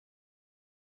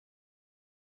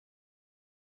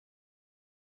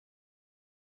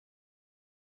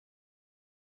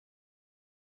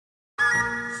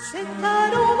C'est à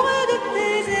l'ombre de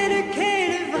tes ailes qu'est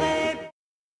le vrai.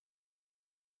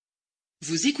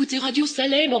 Vous écoutez Radio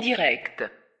Salem en direct.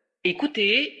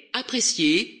 Écoutez,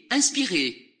 appréciez,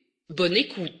 inspirez. Bonne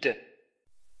écoute.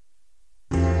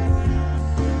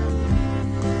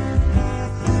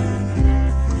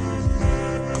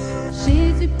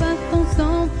 Jésus, par ton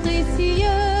sang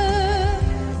précieux,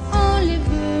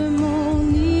 enlève mon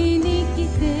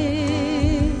iniquité.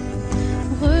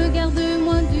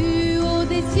 Regarde-moi du haut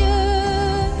des cieux,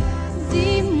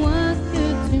 dis-moi que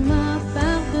tu m'as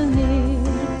pardonné.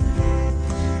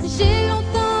 J'ai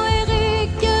longtemps erré,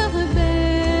 cœur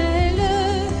rebelle,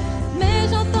 mais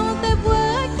j'entends ta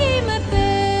voix qui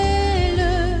m'appelle.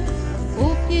 Au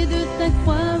pied de ta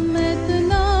croix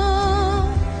maintenant,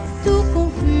 tout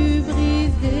confus,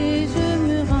 brisé, je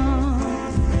me rends.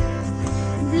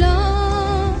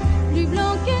 Blanc, plus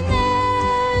blanc que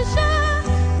neige,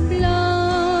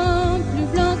 blanc, plus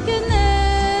blanc que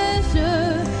neige,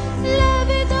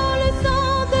 lavé dans le sang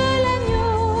de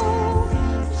l'agneau,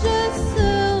 je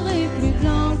serai plus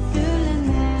blanc que la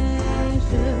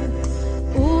neige.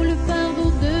 Oh, le fardeau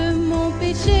de mon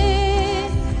péché,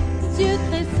 Dieu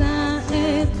très saint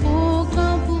est trop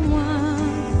grand pour moi.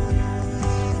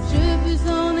 Je veux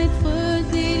en être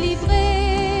délivré.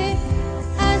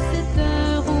 À cette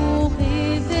heure, oh,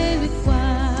 révèle-toi.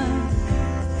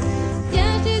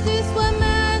 Tiens, Jésus, sois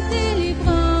ma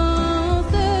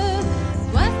délivrance.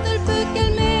 Toi seul peux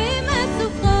calmer ma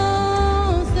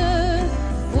souffrance.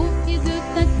 Au pied de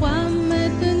ta croix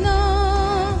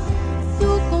maintenant,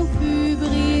 tout confus,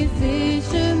 brisé,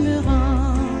 je me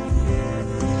rends.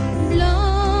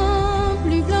 Blanc,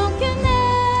 plus blanc que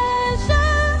neige,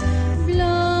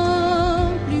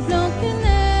 blanc, plus blanc que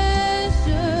neige,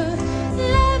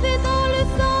 lavé dans le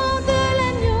sang de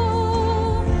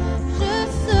l'agneau, je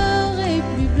serai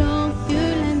plus blanc que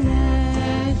la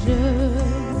neige.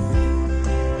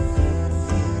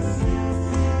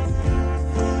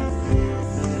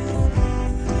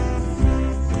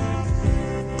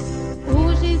 Oh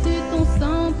Jésus, ton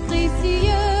sang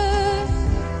précieux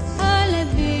a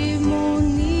lavé mon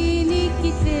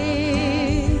iniquité.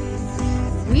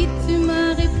 Oui, tu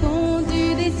m'as répondu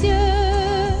des cieux,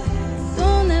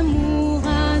 ton amour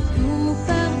a tout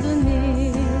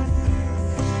pardonné.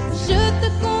 Je te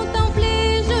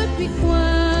contemplais, je puis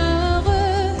croire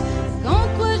qu'en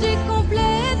toi j'ai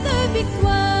complète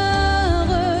victoire.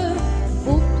 Au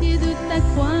pied de ta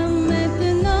croix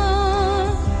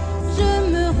maintenant, je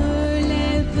me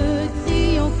relève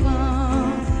triomphant.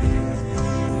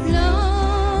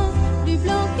 Blanc, plus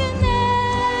blanc que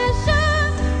neige,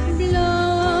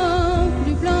 blanc,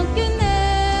 plus blanc que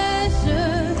neige,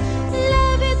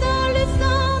 lavé dans le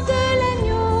sang de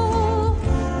l'agneau,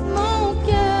 mon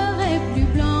cœur est plus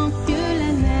blanc que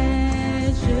la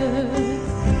neige.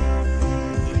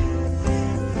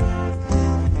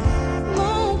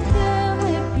 Mon cœur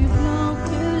est plus blanc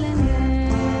que la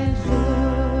neige.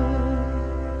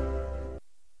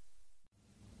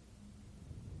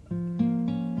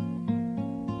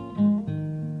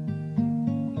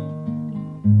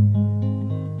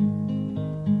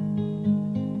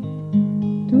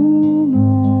 Tout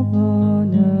mon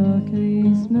bonheur,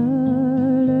 Christ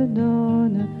me le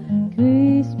donne.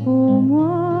 Christ pour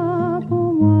moi,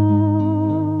 pour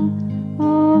moi.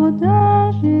 Hors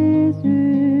de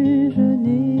Jésus, je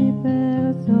n'ai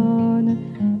personne.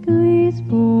 Christ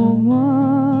pour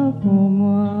moi, pour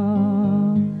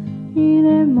moi. Il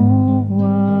est mon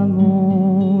roi,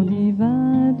 mon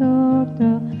divin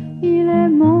docteur. Il est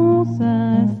mon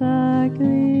saint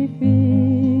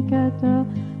sacrificateur.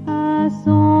 À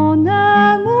son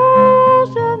amour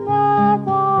je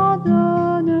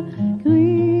m'abandonne.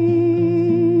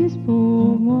 Christ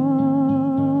pour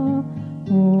moi,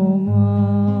 pour moi.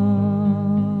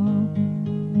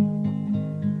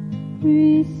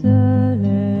 Lui seul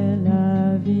est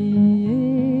la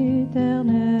vie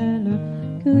éternelle.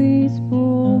 Christ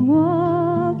pour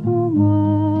moi, pour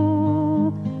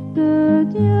moi. De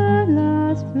Dieu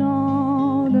la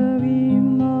splendeur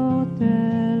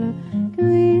immortelle.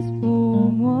 Christ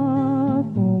pour moi,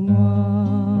 pour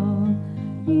moi.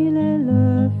 Il est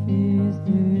le Fils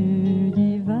du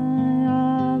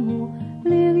divin amour,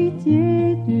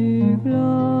 l'héritier du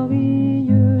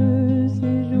glorieux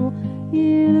séjour.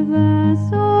 Il va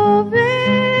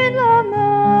sauver l'homme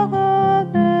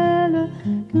rebelle.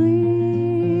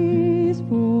 Christ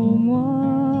pour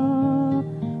moi,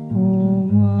 pour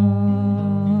moi.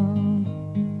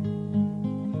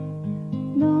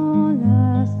 Dans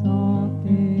la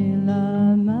santé,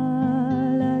 la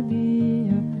maladie,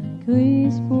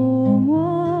 Christ pour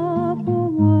moi,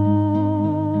 pour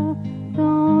moi.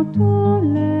 Dans tous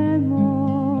les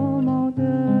moments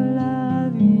de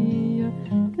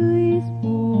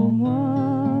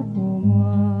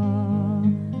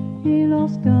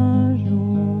lorsqu'un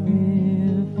jour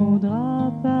il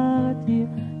faudra partir,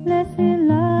 laisser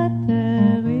la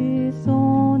terre et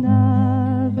son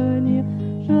avenir.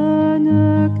 Je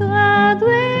ne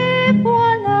craindrai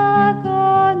point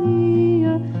l'agonie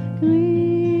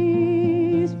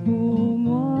grise pour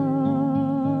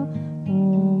moi,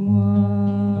 au moins.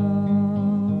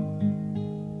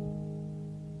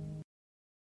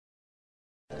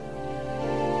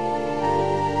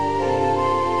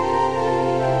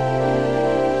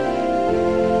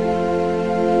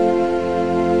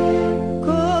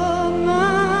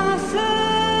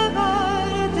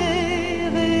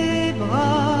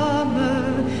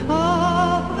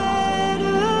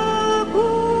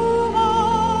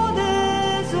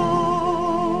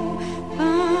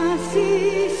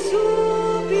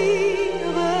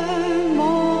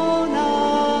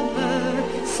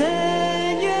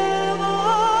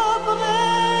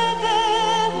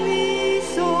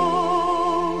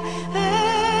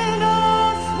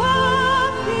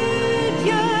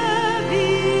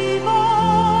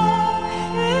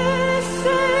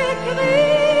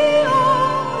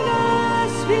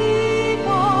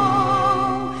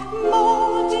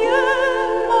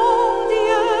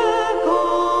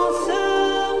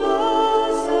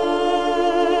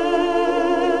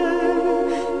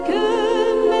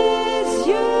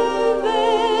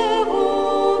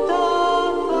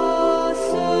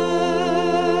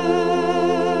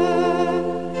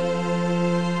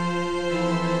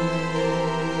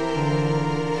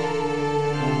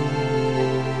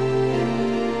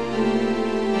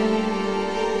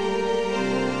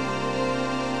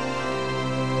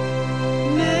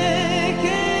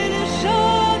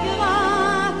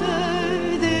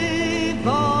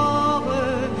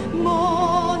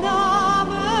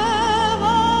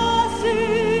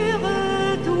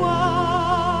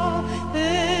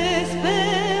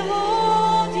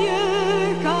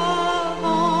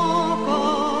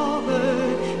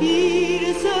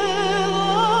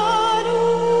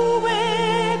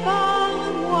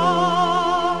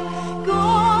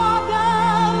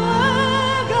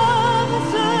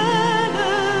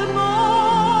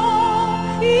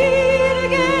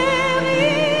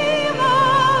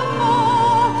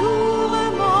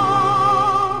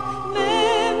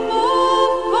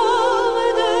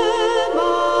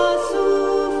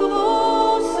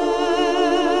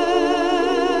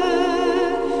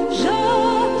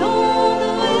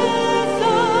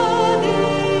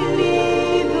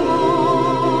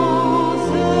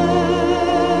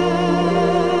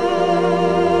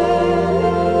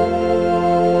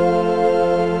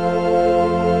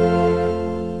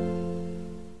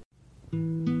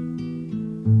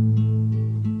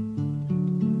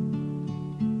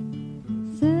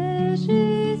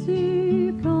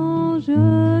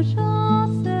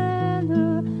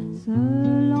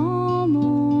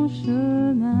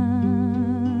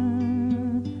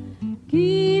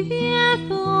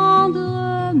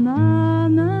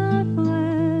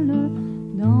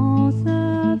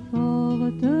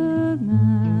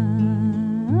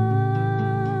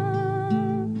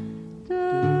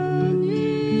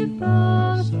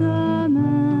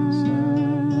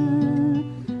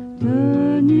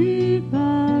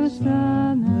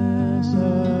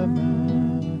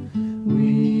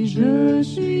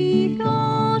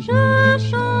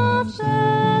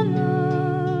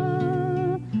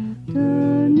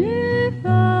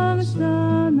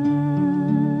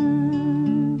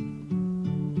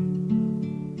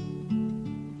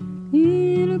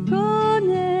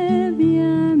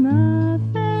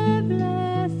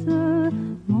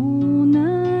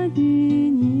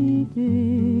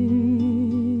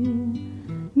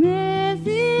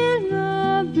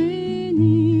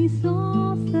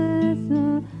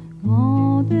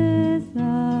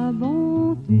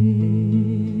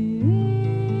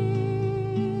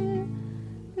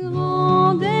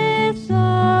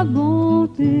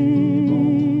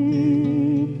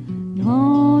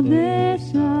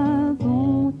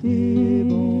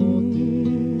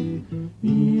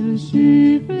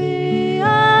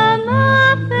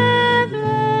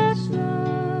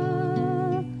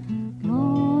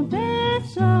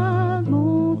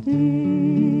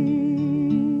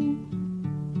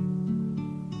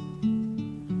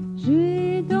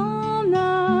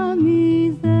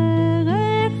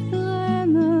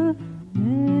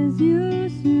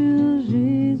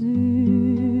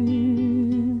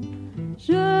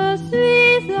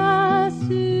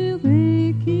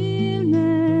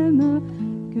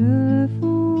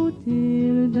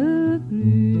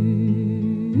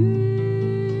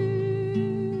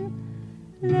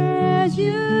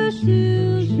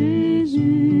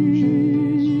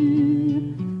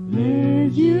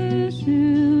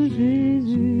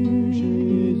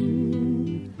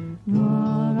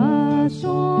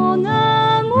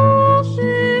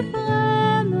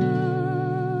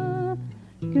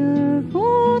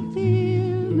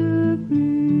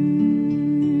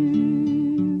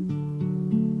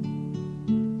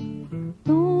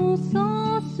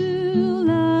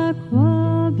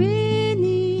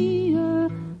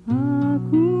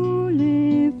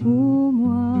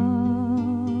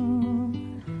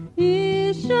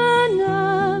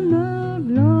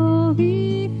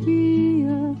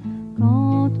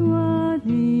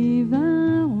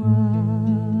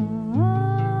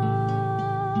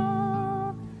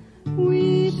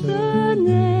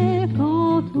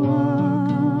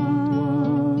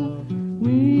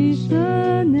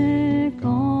 ce n'est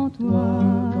qu'en toi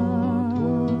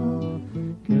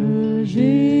que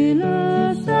j'ai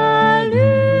le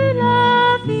salut,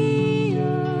 la vie.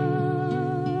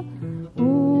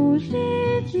 Ô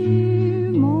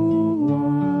Jésus, mon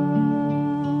roi.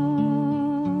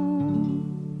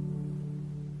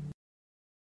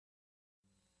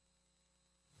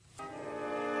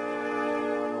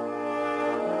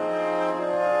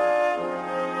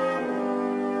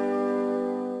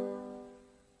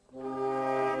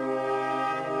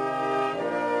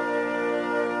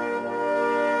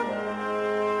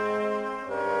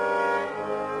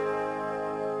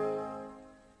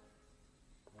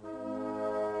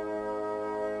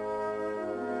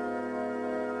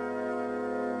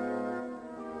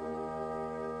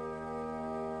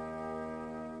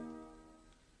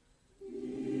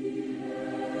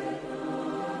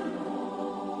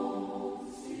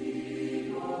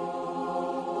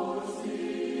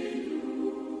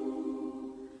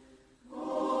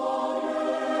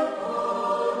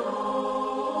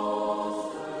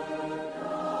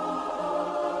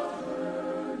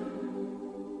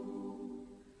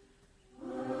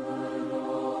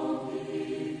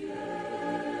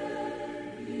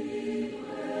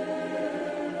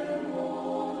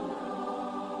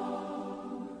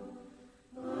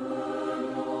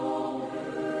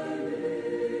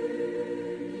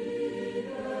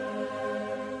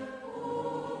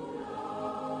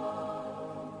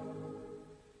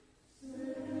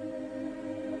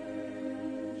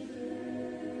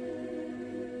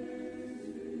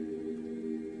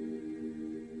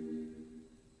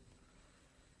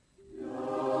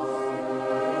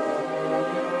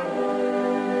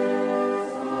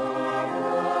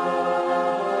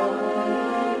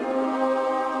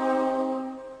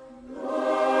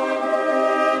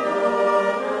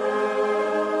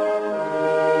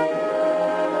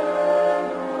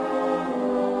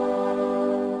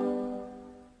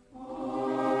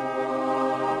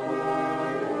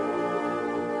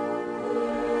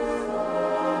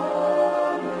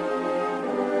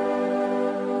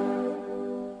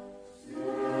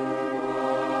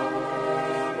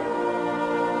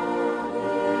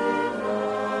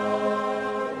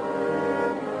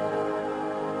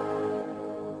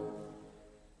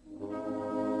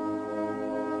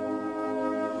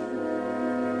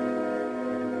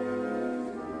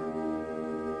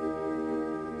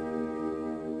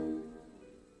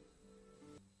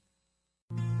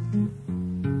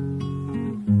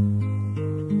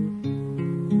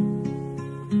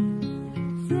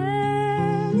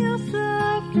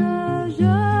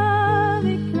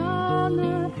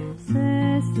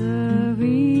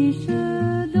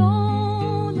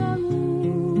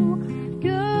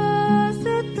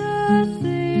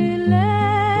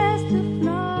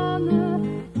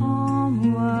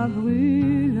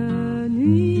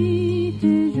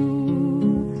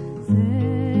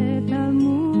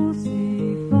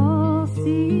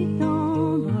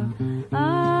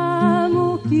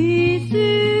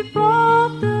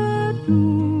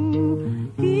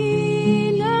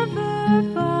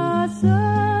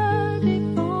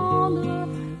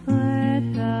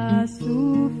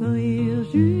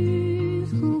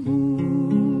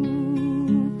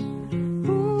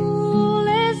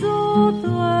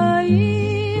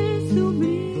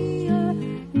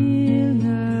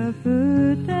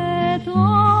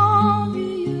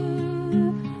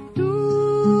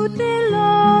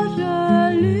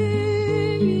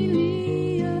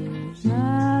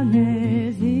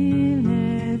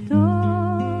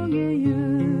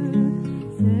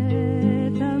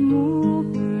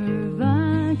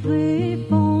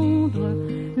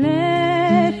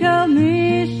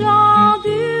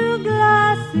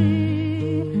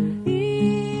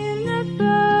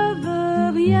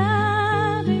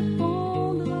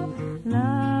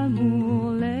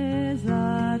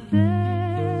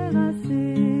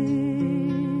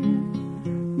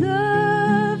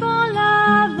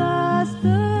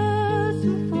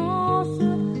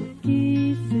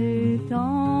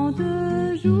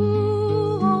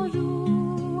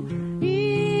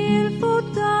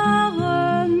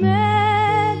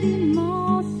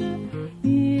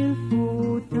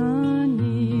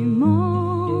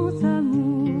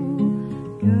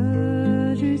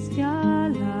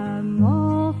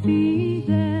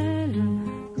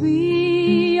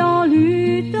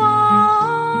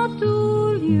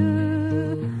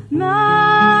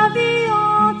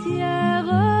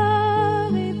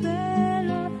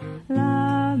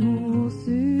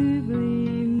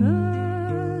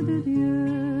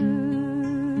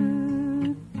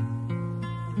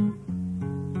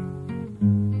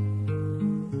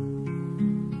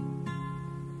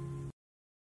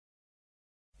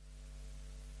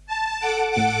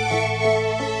 Mon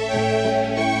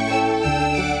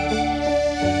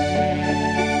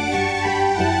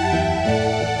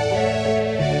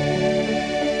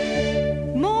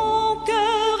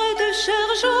cœur te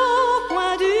cherche au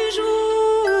point du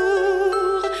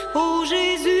jour. Ô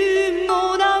Jésus,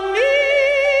 mon ami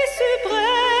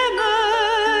suprême,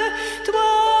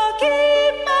 toi qui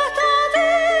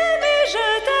m'attendais, mais je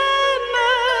t'aime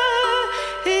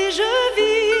et je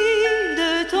vis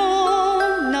de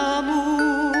ton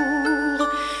amour.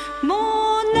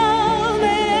 Mon âme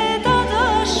est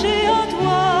attachée à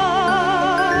toi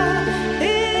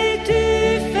et tu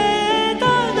fais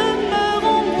ta demeure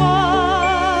en moi.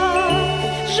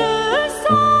 Je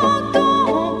sens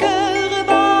ton cœur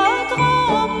battre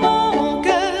en mon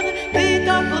cœur et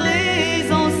ta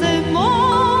présence est mon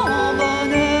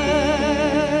bonheur.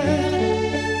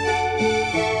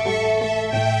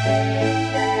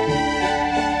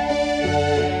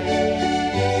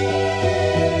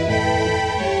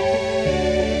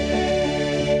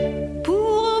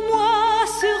 Pour moi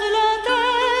sur la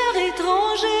terre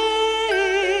étranger,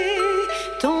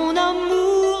 ton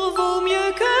amour vaut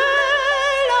mieux que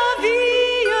la vie.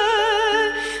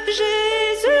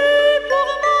 Jésus, pour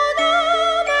mon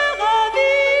âme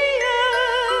ravie,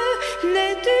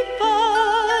 n'es-tu pas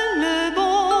le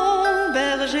bon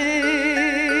berger?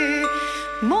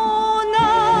 Mon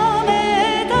âme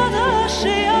est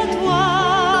attachée à toi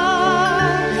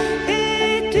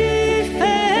et tu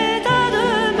fais ta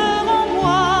demeure en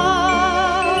moi.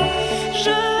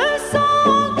 Je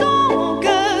sens ton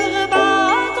cœur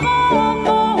battre en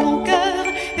mon cœur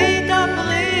et ta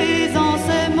présence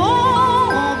est mon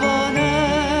bonheur.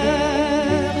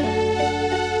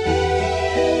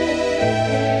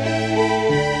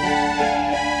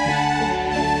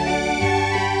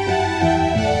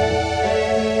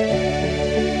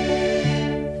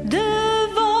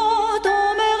 Devant ton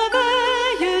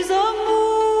merveilleux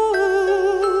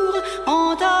amour,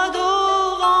 en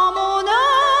t'adorant mon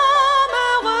âme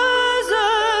heureuse,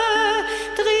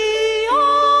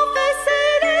 triomphe et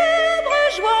célèbre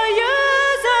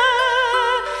joyeuse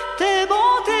tes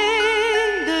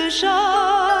bontés de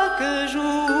chaque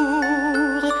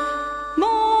jour.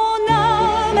 Mon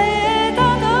âme est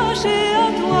attachée à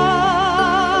toi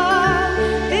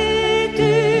et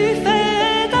tu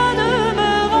fais ta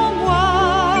demeure en moi.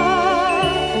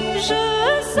 Je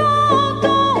sens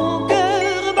ton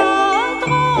cœur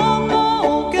battre en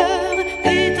mon cœur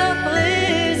et ta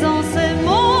présence est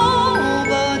mon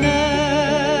bonheur.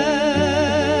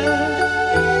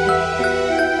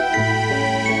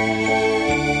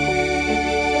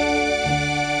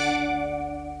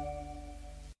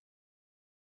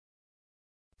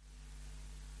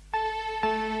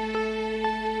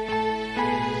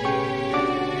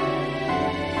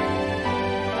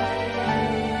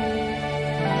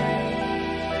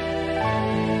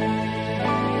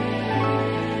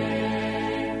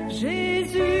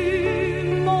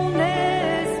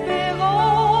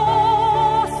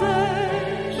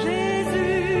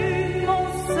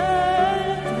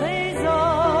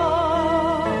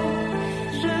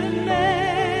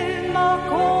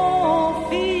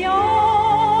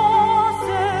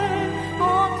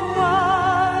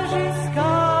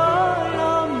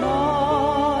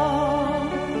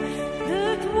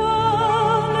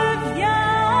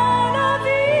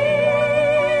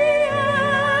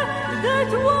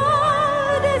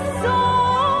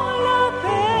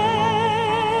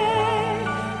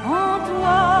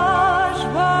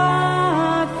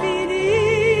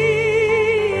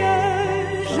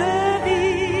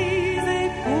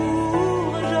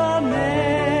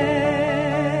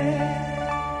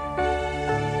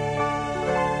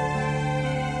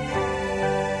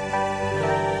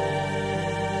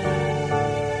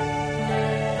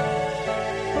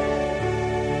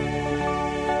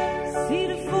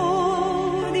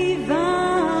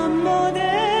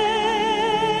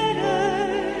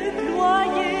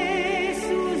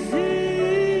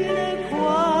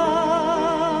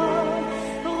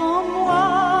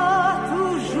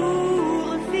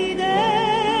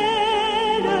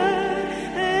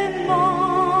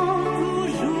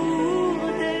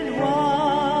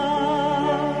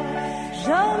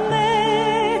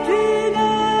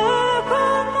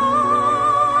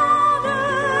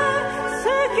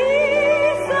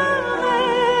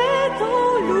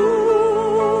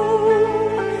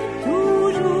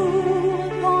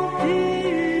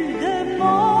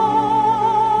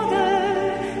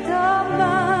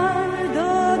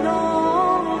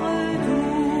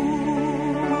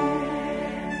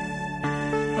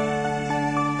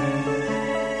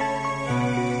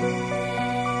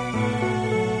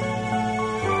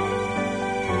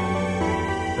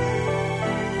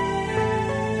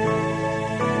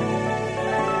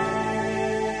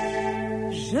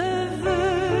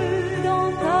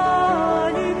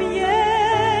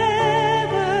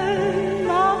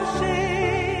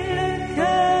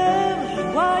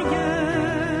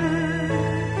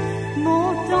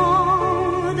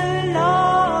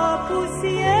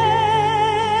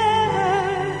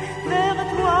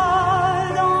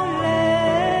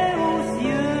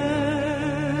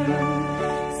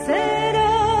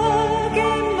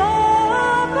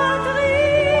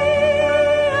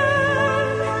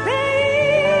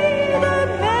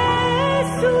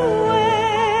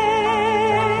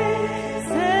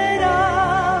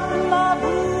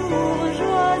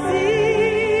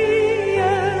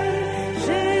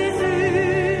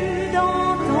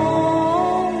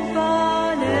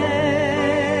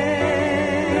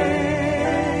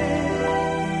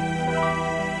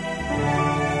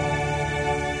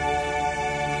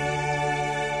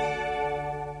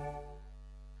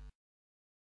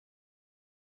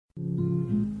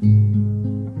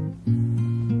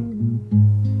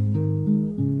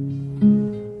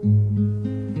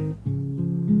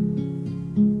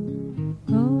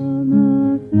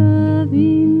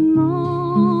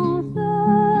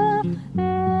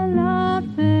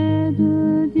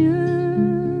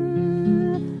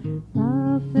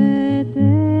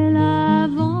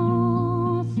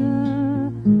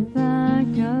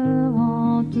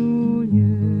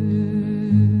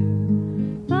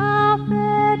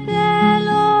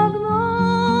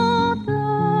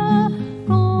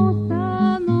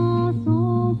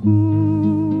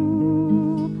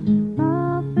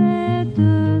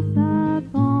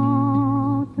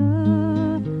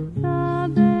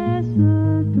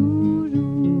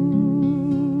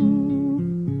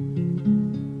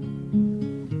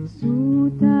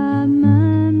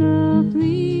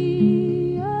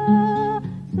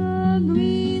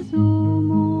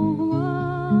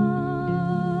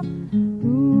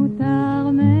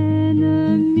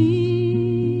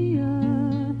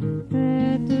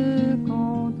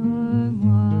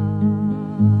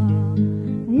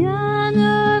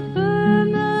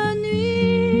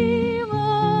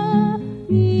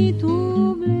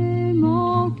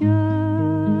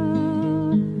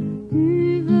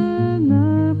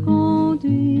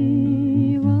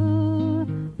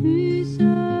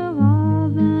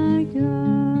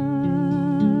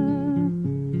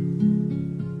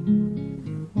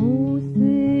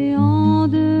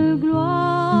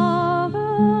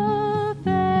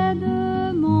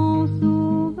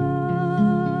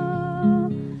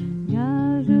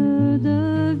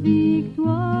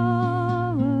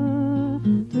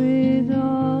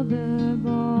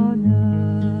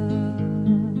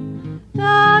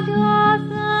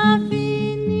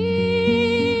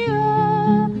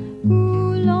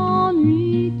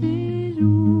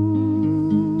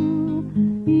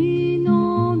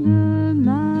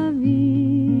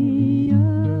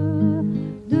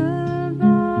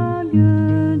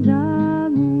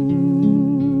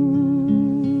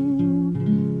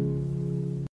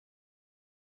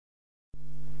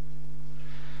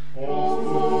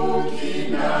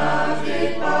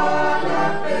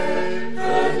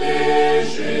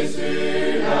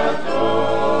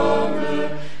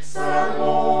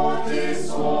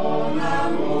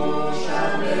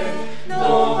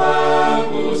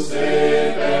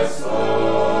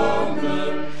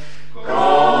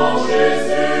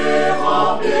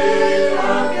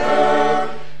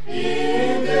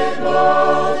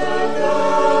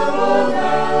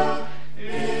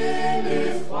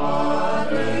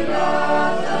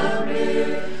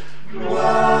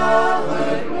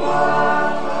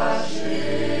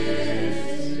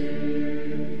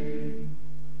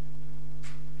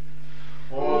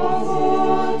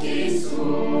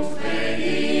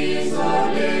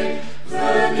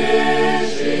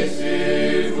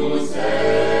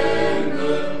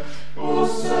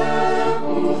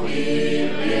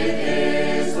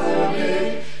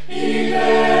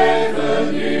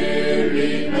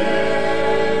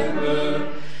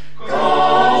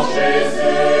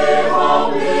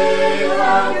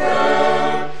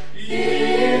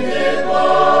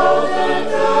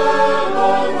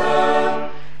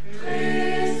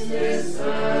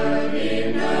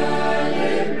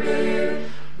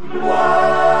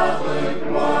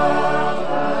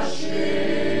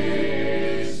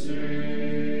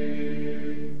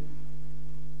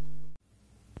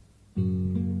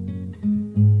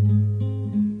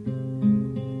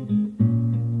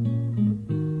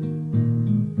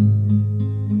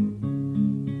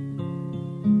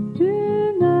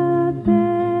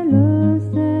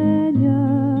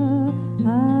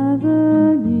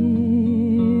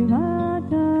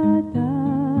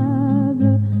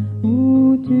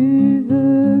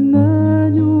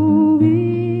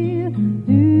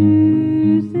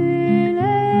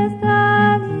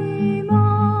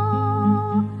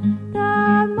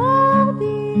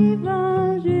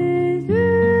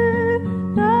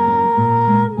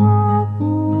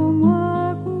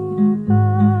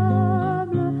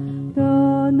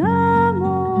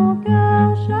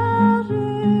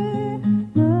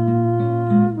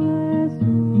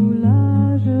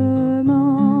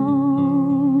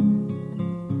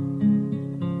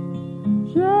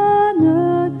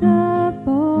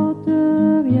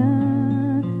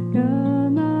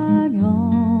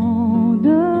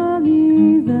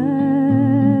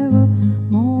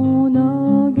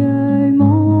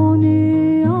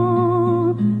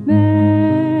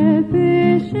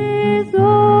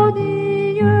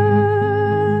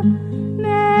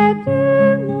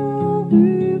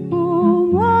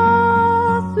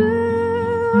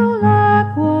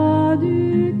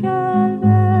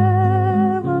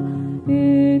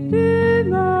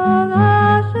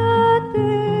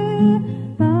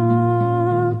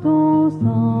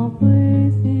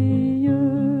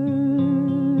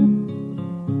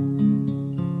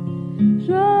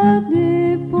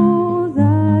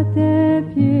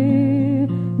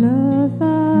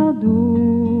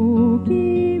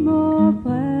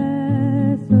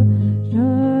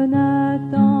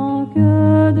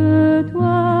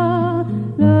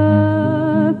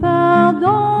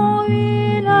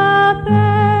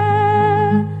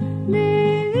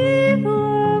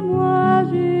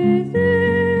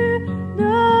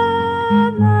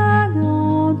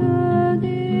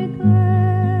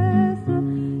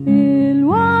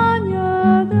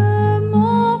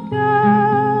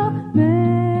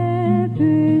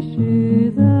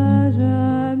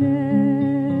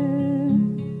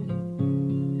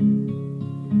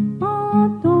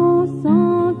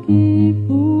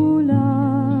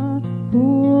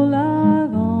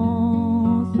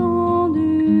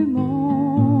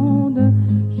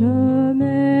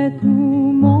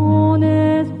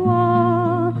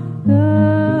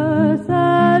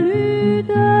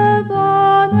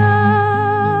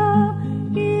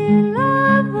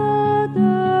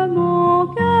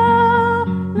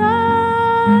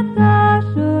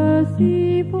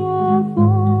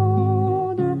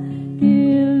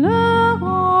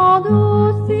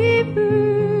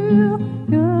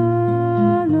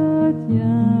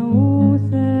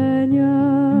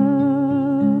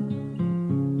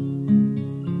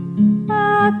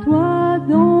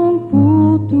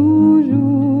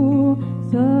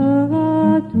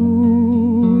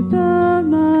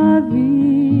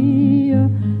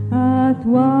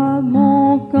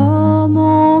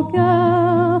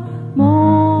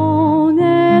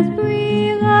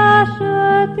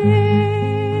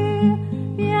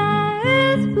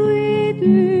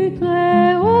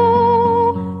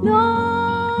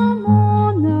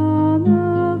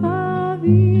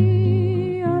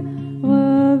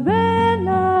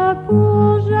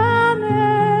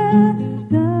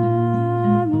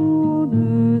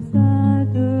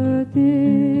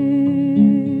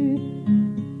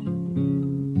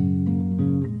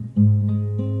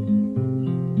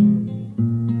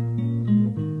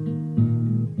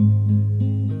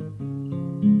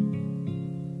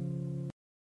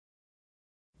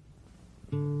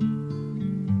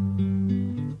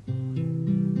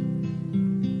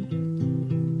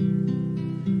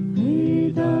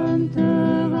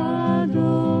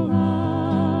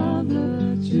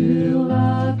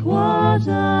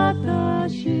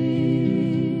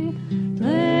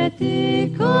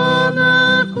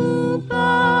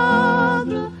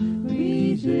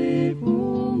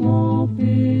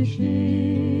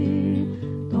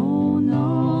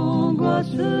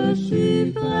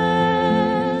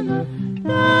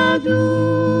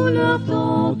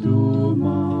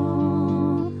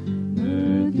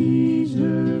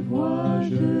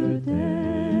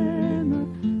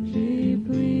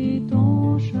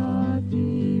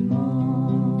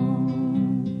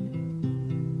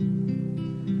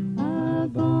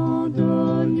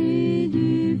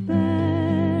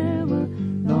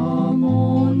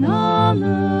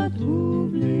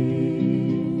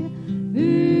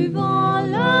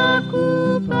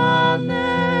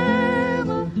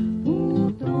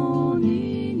 Pourtant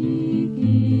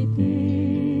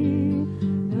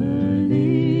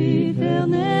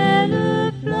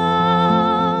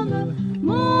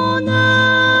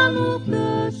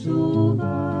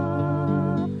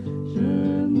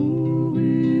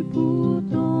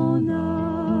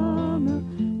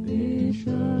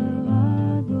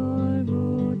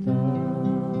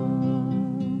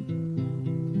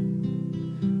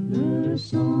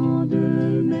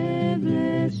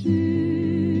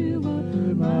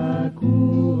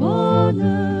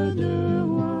trône de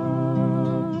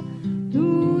roi.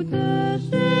 Toutes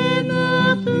ces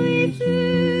meurtrissures,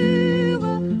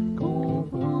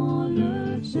 comprends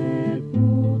le ciel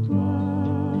pour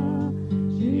toi.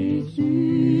 J'ai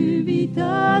subi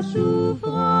ta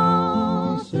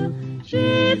souffrance,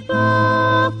 j'ai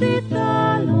porté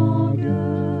ta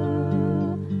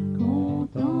longueur,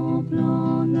 contemple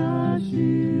en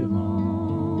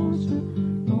assurance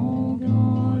ton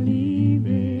grand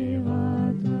libérateur.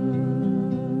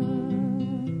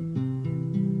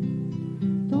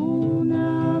 Ton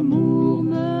amour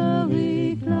me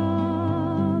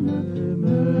réclame,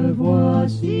 me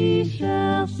voici,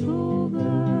 cher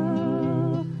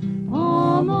Sauveur.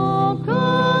 Prends mon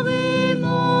corps et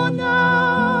mon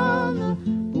âme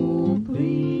pour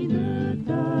prix de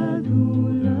ta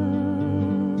douleur.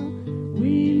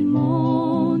 Oui,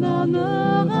 mon âme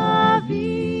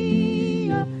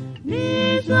ravie,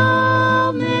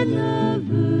 désormais ne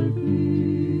veut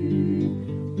plus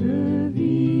de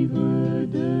vivre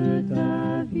de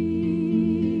ta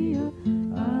vie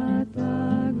à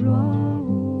ta gloire,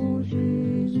 ô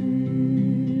Jésus.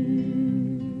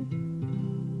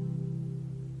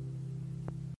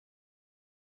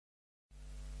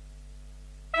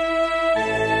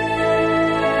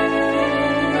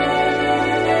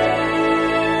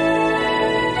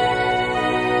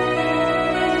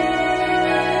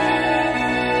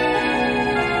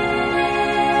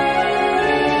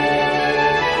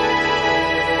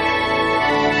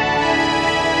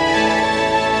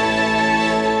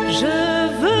 Je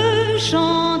veux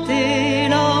chanter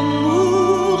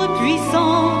l'amour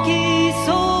puissant qui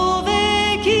sauve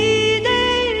et qui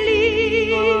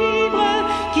délivre,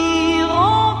 qui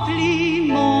remplit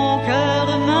mon cœur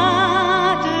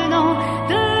maintenant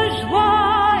de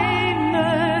joie et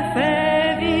me fait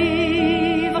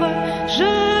vivre.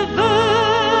 Je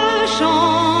veux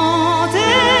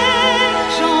chanter,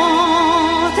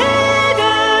 chanter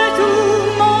de tout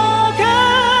mon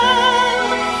cœur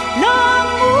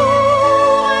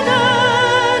l'amour de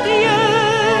Dieu,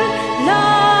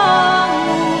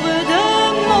 l'amour de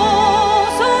mon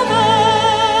Sauveur.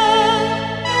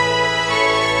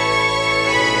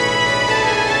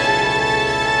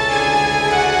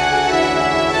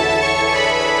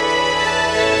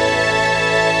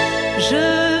 Je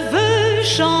veux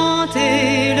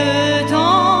chanter le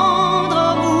tendre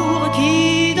amour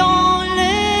qui, dans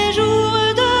les jours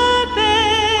de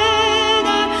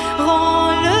peine,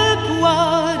 rend le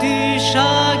poids du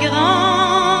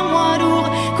chagrin moins lourd,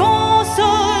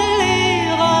 consolera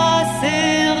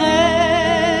ses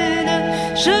reines.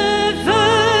 Je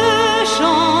veux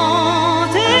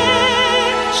chanter,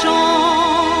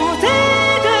 chanter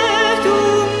de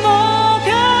tout mon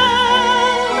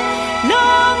cœur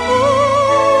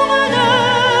l'amour de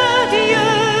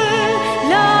Dieu,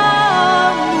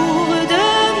 l'amour de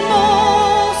mon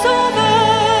Sauveur.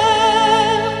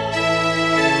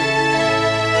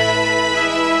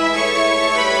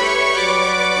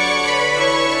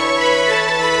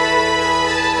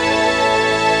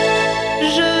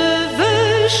 Je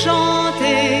veux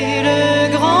chanter le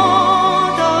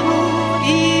grand amour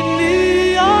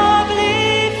immuable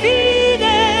et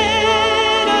fidèle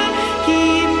qui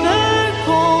me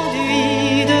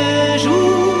conduit de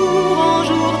jour en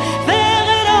jour vers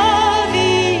la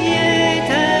vie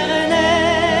éternelle.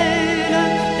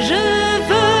 Je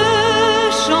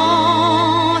veux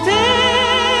chanter,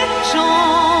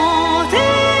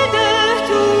 chanter de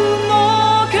tout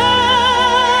mon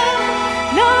cœur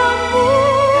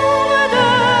l'amour de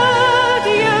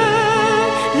Dieu,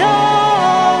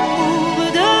 l'amour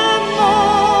de mon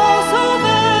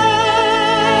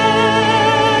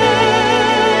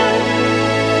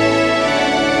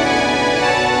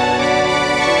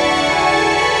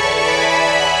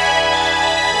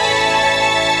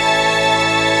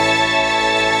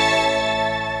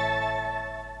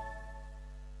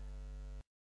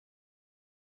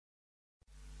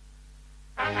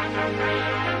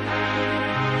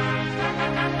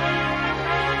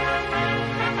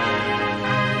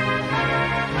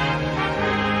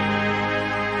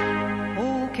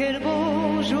Oh, quel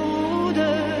beau jour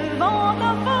devant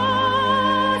ta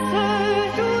face,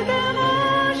 tout est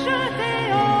racheté,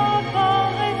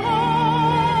 apparaîtront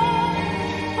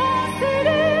en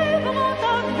célébrant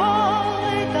ta gloire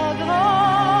et ta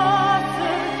grâce,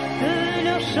 de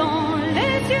leur chant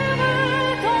les cieux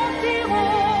retentiront.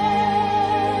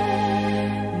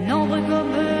 Nombre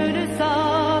comme le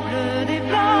sable des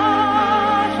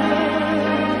plages,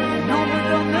 nombre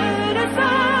comme le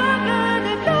sable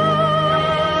des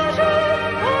plages.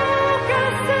 Oh, que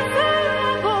c'est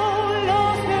beau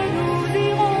lorsque nous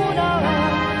irons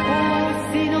là-haut,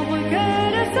 aussi nombreux que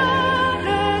le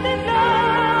sable des plages.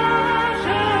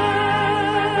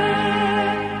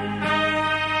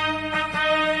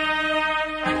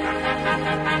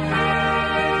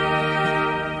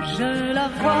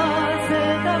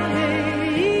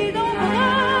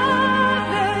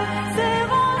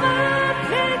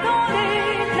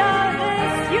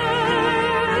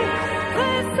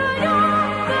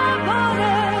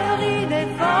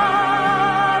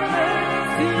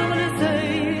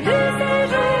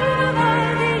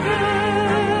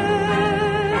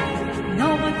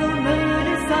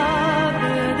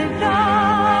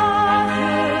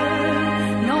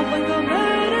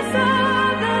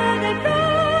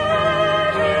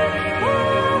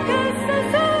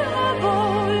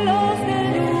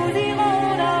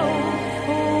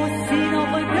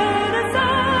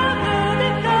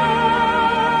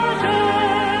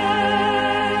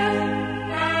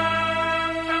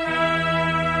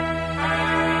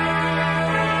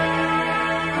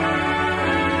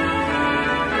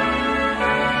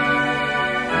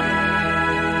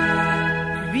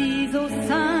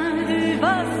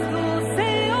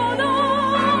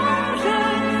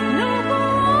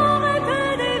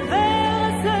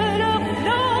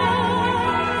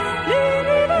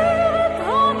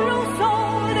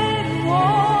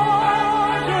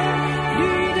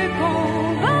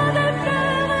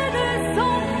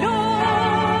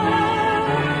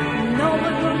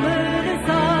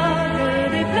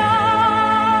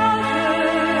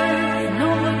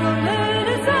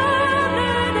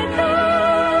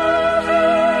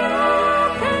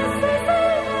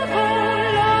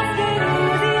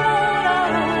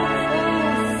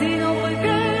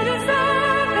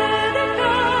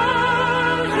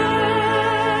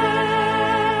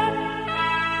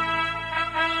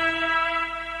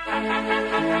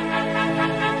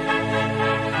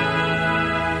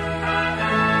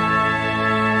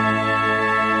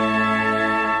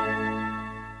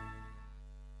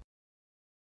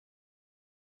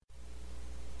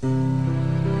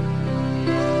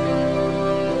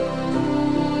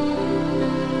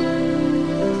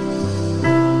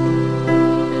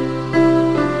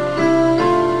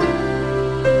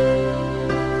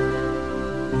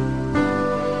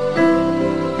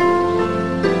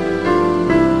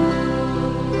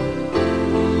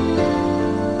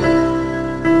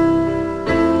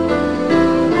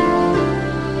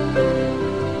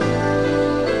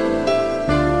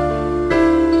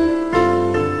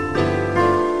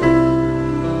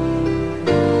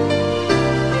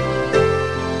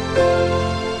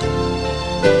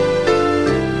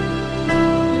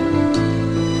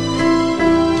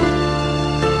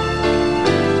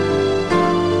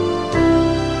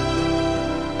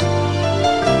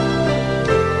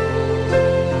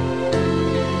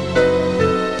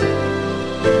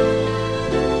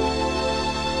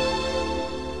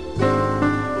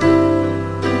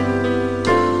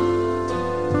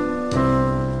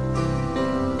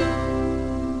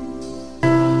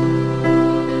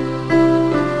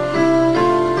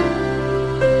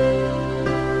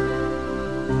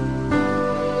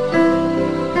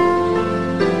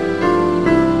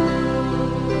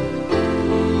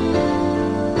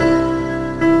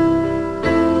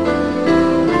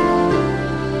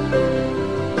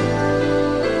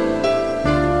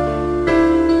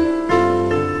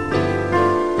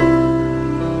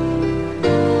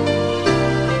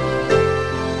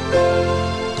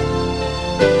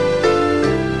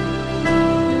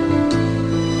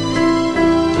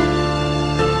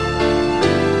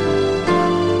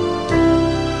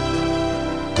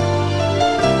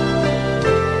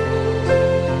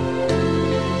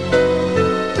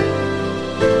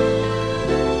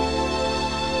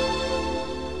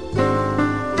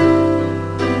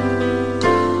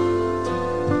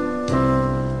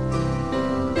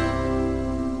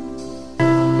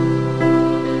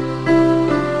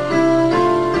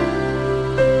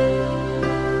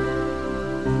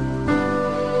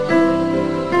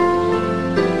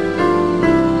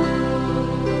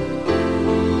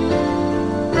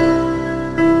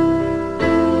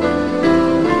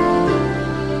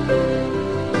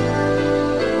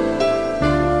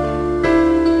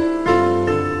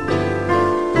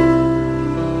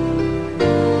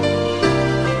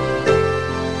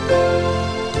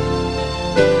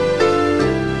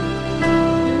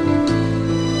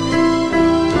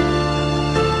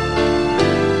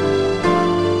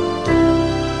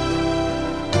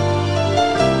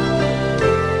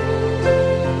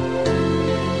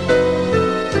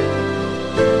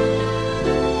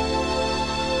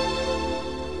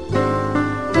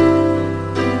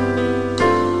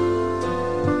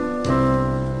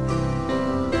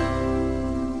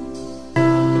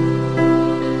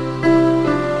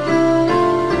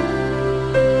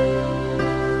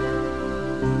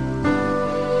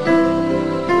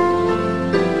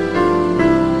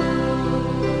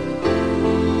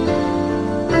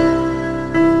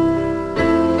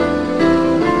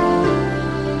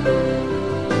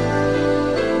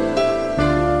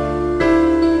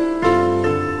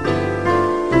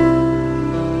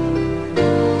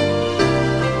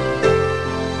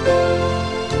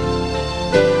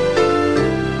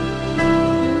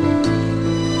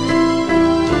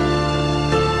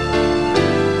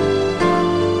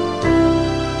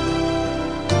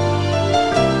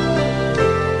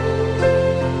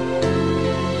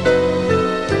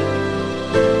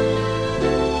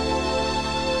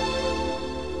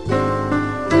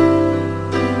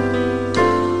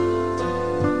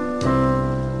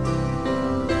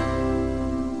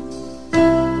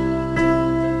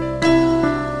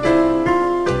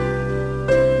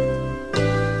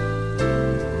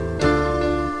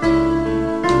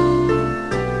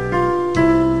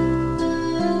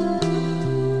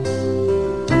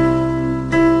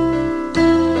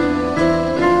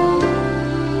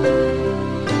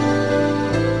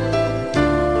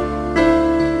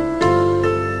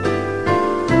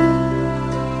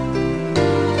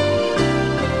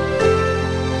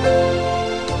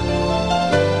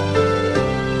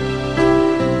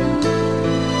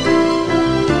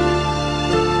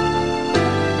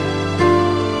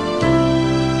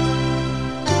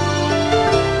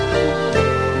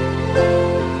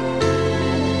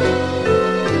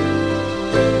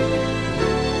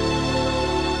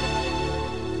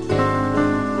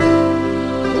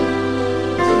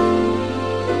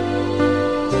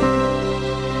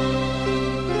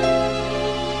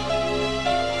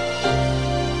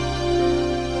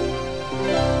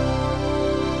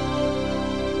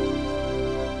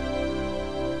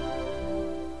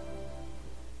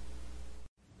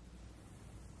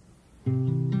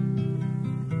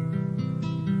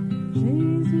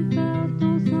 Jésus, par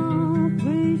ton sang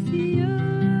précieux,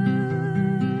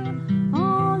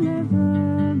 enlève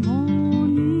mon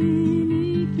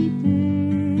iniquité.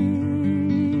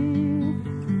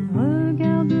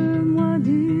 Regarde-moi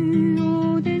du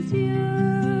haut des cieux,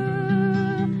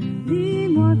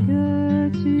 dis-moi que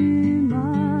tu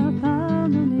m'as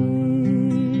pardonné.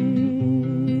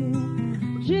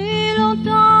 J'ai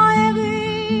longtemps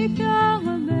erré, cœur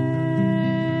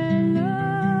rebelle,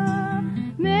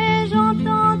 mais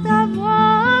j'entends ta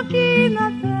voix qui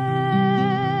m'appelle.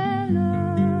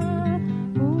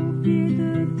 Au pied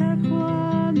de ta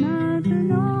croix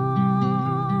maintenant,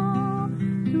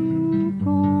 tout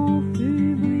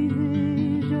confus,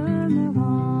 brisé, je me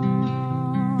rends.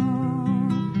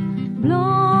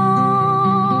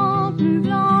 Blanc, plus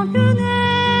blanc que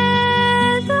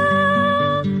neige,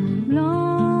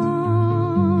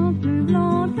 blanc, plus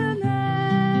blanc que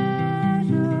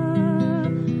neige,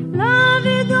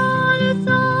 lavé dans le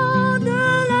sang de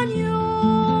l'agneau,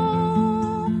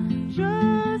 je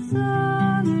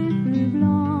serai plus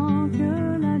blanc que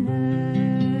la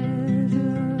neige.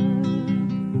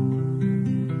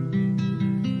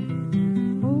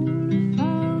 Oh, le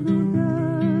fardeau de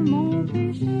mon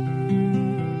péché,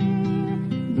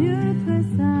 Dieu très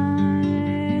saint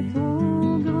est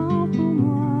trop grand pour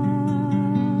moi.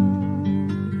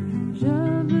 Je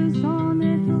veux en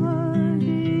être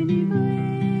délivré.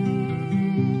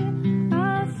 À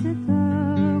cette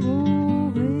heure,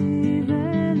 oh,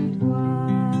 révèle-toi.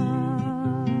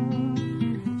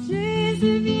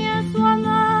 Jésus, viens, sois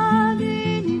ma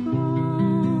délivrance.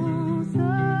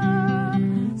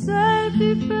 Seul tu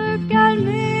peux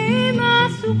calmer ma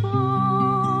souffrance.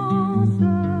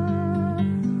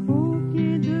 Au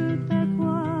pied de ta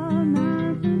croix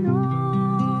maintenant,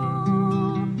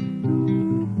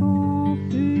 tout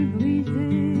confus, brisé,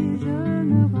 je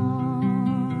me rends.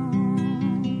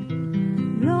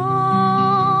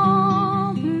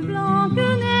 Blanc, plus blanc que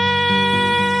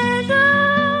neige,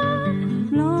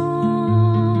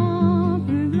 blanc,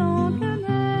 plus blanc que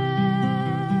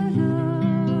neige,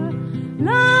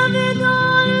 lavé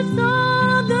dans le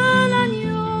sang de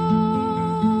l'agneau,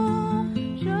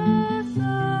 je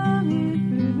serai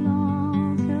plus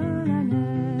blanc que la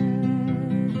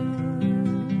neige.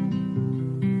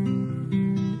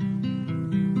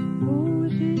 Oh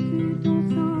Jésus, ton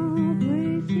sang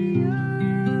précieux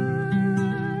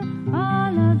a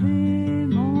lavé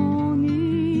mon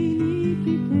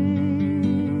iniquité.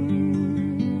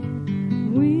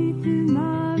 Oui, tu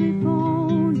m'as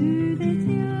répondu des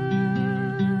cieux,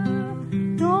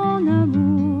 ton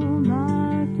amour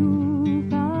m'a tout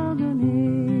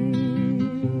pardonné.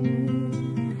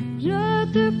 Je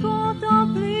te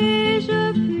contemple et je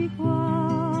puis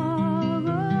croire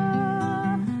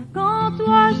qu'en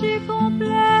toi j'ai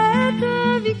complète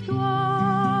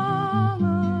victoire.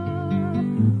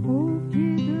 Au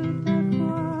pied de ta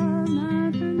croix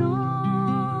maintenant,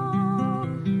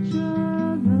 je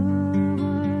me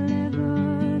relève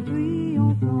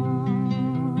triomphant.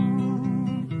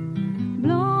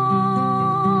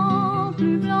 Blanc,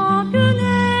 plus blanc que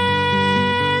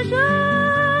neige,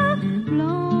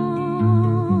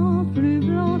 blanc, plus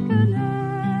blanc que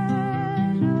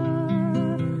neige,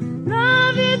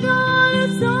 lavé dans le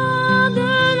sang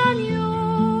de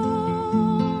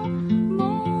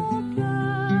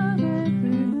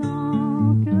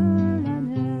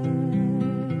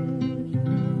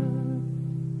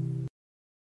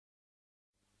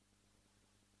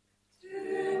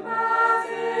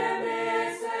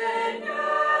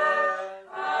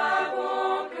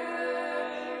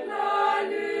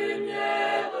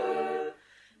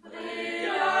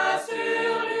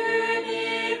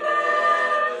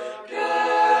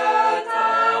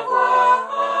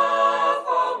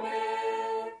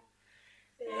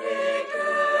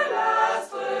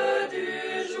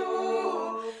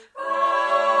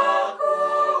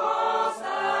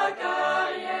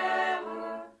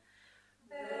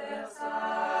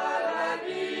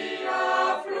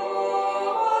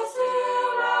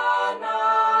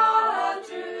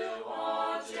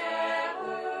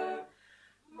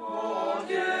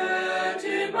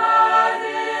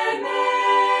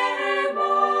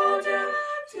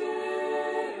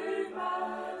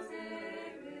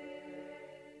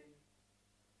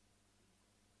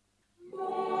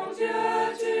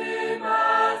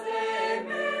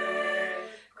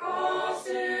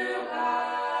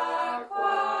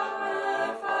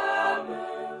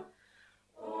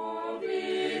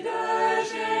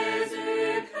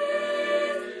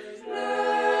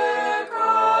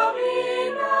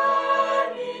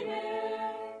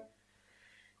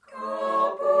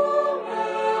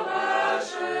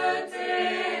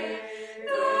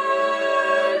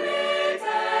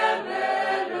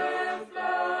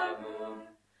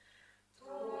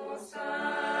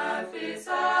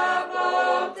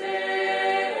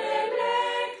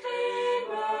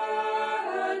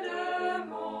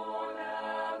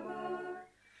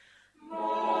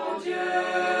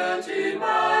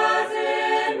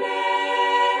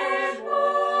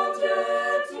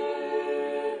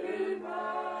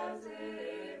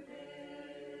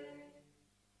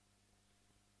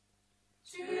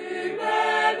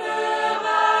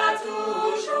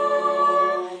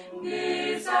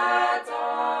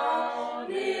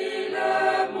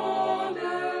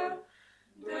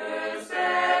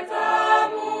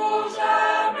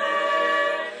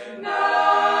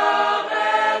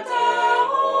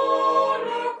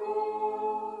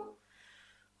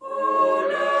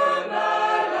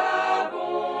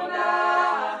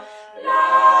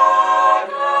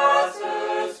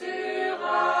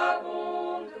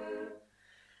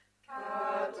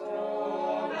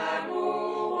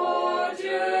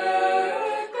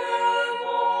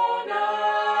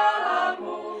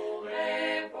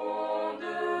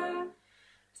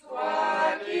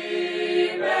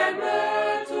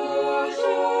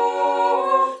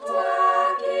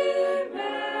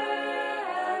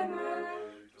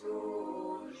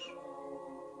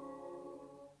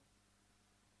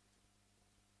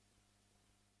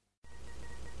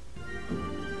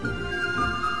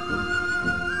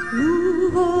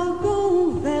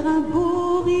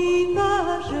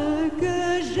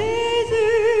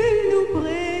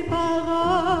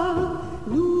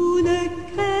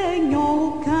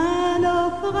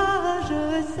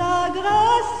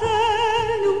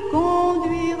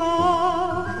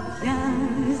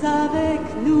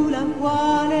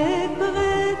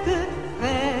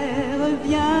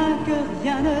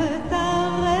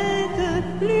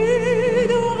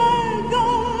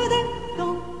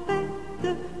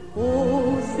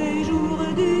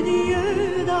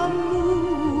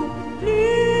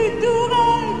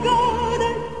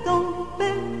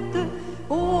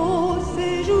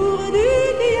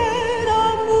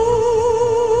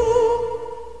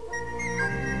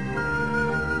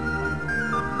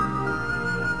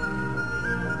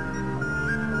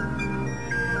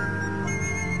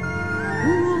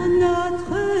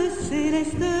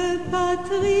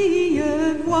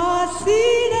voici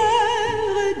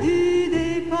l'heure du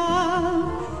départ.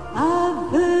 À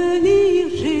venir,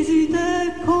 Jésus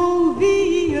te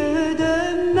convie.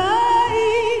 Demain,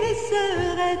 il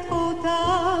serait trop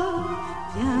tard.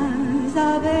 Viens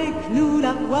avec nous,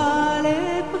 la voile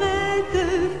est prête.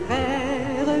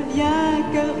 Frère, viens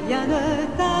que rien ne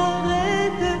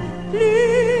t'arrête.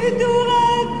 Plus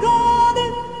d'ouragan, de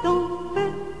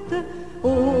tempête,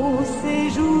 au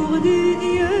séjour du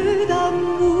Dieu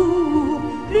d'amour.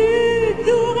 Plus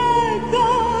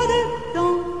d'ouragan, de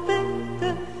tempête,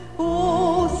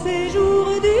 au séjour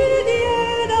du Dieu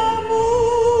d'amour.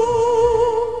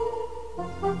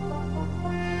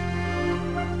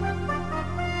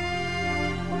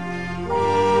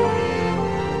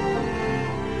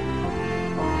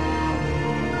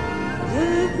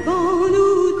 Devant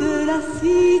nous de la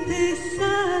cité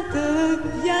sainte,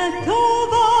 bientôt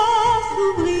va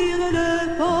s'ouvrir le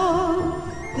port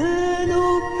de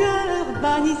nos cœurs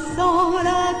bannissant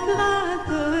la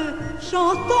crainte,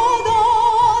 chantons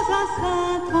dans un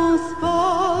saint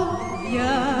transport.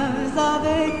 Viens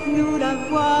avec nous, la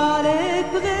voix